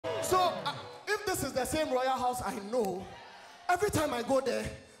So, if this is the same Royal House I know, every time I go there,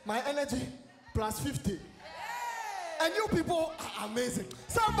 my energy plus 50. And you people are amazing.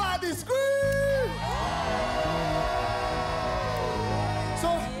 Somebody scream!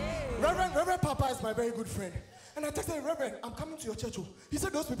 So, Reverend Papa is my very good friend. And I texted him, Reverend, I'm coming to your church. He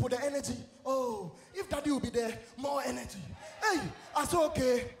said, those people, the energy. Oh, if Daddy will be there, more energy. Hey, I said,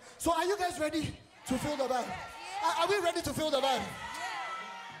 okay. So are you guys ready to feel the vibe? Are we ready to feel the vibe?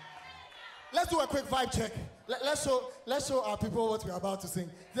 Let's do a quick vibe check. Let's show our people what we're about to sing.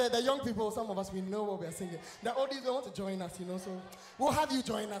 The young people, some of us, we know what we're singing. The oldies, they want to join us, so we'll have you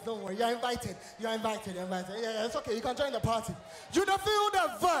join us, don't worry. You're invited. Yeah, it's okay, you can join the party. You don't feel the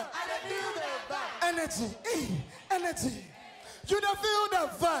vibe. I don't feel the vibe. Energy, energy. You don't feel the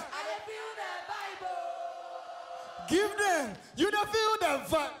vibe. I don't feel the Bible. Give them. You don't feel the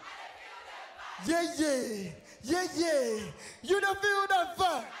vibe. Yeah. You don't feel the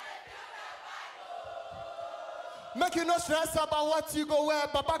vibe. Make you no stress about what you go wear.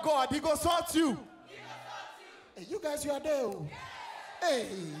 Papa God, he go sort you. Hey, you guys, you are there. Hey,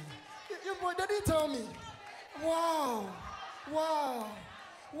 you boy, they didn't tell me. Wow.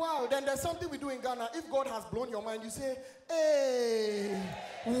 Then there's something we do in Ghana. If God has blown your mind, you say, hey,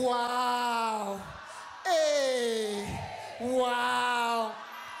 wow. Hey, wow.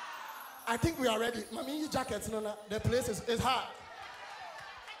 I think we are ready. Mommy, your jackets, no, the place is hot.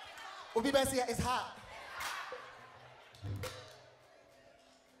 Obi Bessie is hot.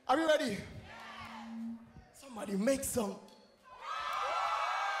 Are we ready? Somebody make some.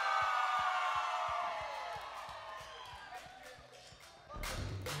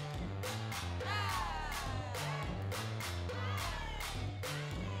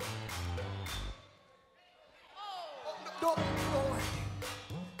 Don't worry.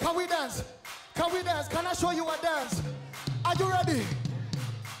 Can we dance? Can I show you a dance? Are you ready?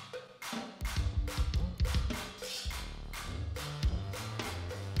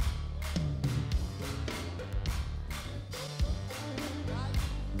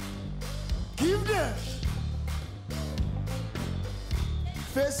 Give them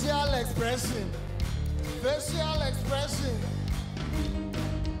facial expression.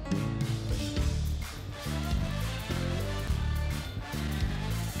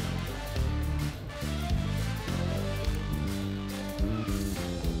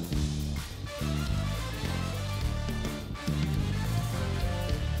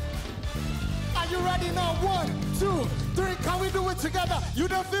 Are you ready now? 1, 2, 3. Can we do it together? You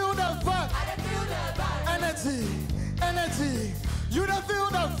don't feel the vibe. I don't feel the vibe. Energy. You don't feel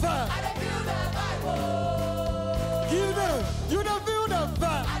the vibe. I don't feel the Bible. Give them. You don't feel the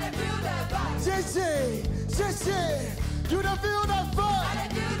vibe. I don't feel the vibe. JJ. You don't feel the vibe. I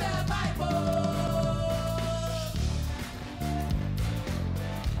don't feel the Bible.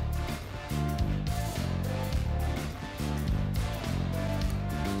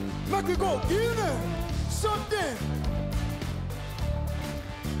 Make we go. Give them something.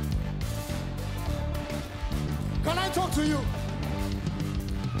 Can I talk to you?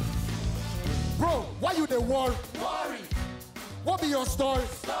 Bro, why you the worry? What be your story?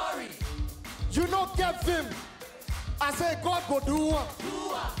 You not get him. I say God go do one.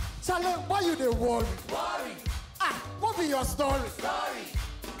 Challenge, why you the worry? What be your story?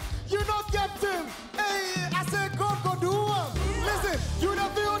 You not get him. Hey, I say God go do one. Listen, you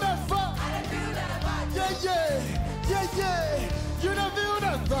don't feel the vibe. I don't feel the vibe. Yeah. You don't feel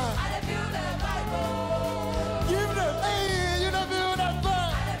the vibe. I don't feel the Bible. Give them, hey, you don't feel the vibe.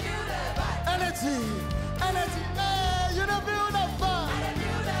 I don't feel the vibe. Energy, hey, you don't feel the vibe. I don't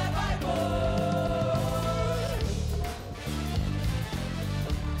feel the Bible.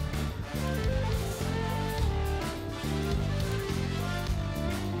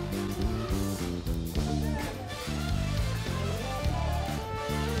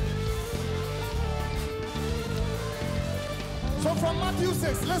 So from Matthew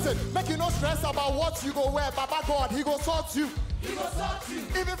 6, listen, make you no stress about what you go wear. Baba God, he go sort you.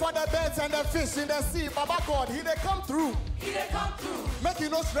 Even for the birds and the fish in the sea, Baba God, he they come through. Make you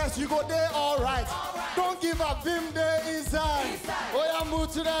no stress, you go there all right. Don't give up, him there inside. Oh yeah,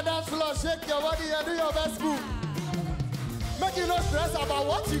 move to the dance floor, shake your body and do your best move. Make you no stress about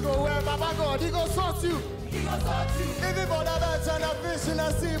what you go wear. Baba God, he go sort you. Even for the birds and the fish in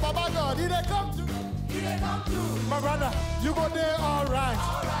the sea, Baba God, he they come through. My brother, you go there all right.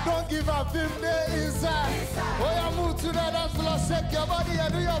 Don't give up, him there inside. Oh yeah, move to the dance floor, shake your body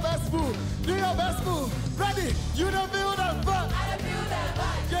and do your best move. Ready? You don't feel the vibe. I don't feel the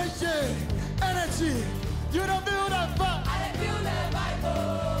vibe. Yeah. Energy. You don't feel the vibe. I don't feel the Bible.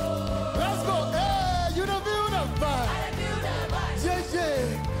 Let's go. Hey, you don't feel the vibe. I don't feel the vibe.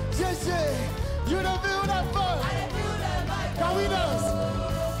 Yeah. You don't feel that fun. Can we dance?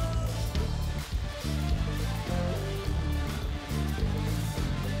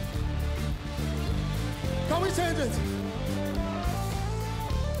 Can we change it?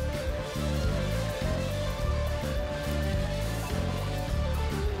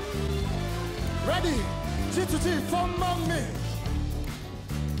 Ready? G2G from mommy.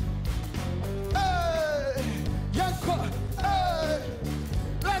 Hey, Yanko. Hey,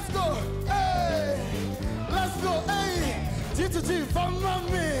 let's go. Hey, let's go. Hey, G2G from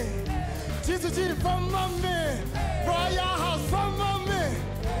mommy. G2G from mommy. Royal House from mommy.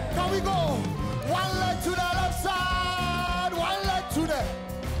 Can we go? One leg to the left side. One leg to the.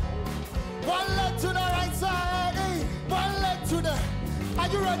 One leg to the right side. Hey, one leg to the. Are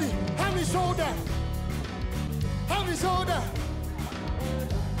you ready? Hand me shoulder. Hand me shoulder.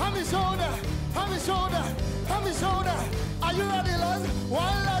 Hand me shoulder. Hand me shoulder. Hand me shoulder. Are you ready, lads?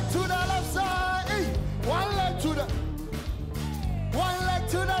 One leg to the left side. Hey. One leg to the. One leg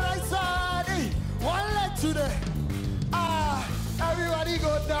to the right side. Hey. One leg to the. Everybody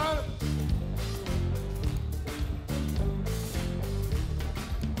go down.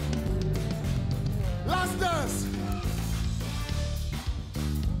 Last dance.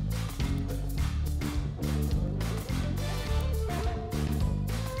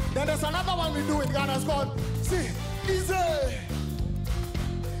 Then there's another one we do in Ghana. It's called, see, easy,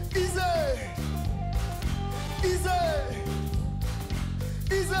 easy, easy,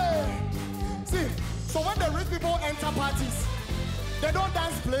 easy. See, so when the rich people enter parties, they don't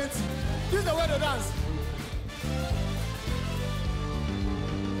dance plenty. This is the way they dance.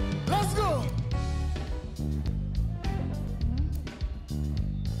 Let's go.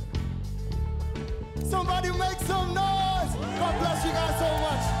 Somebody make some noise. God bless you guys so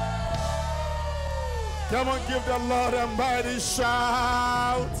much. Come on, give the Lord a mighty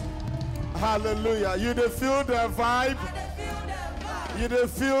shout. Hallelujah. You dey feel the vibe? You dey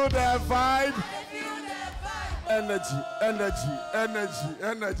feel the vibe? Energy, energy, energy,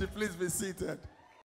 energy. Please be seated.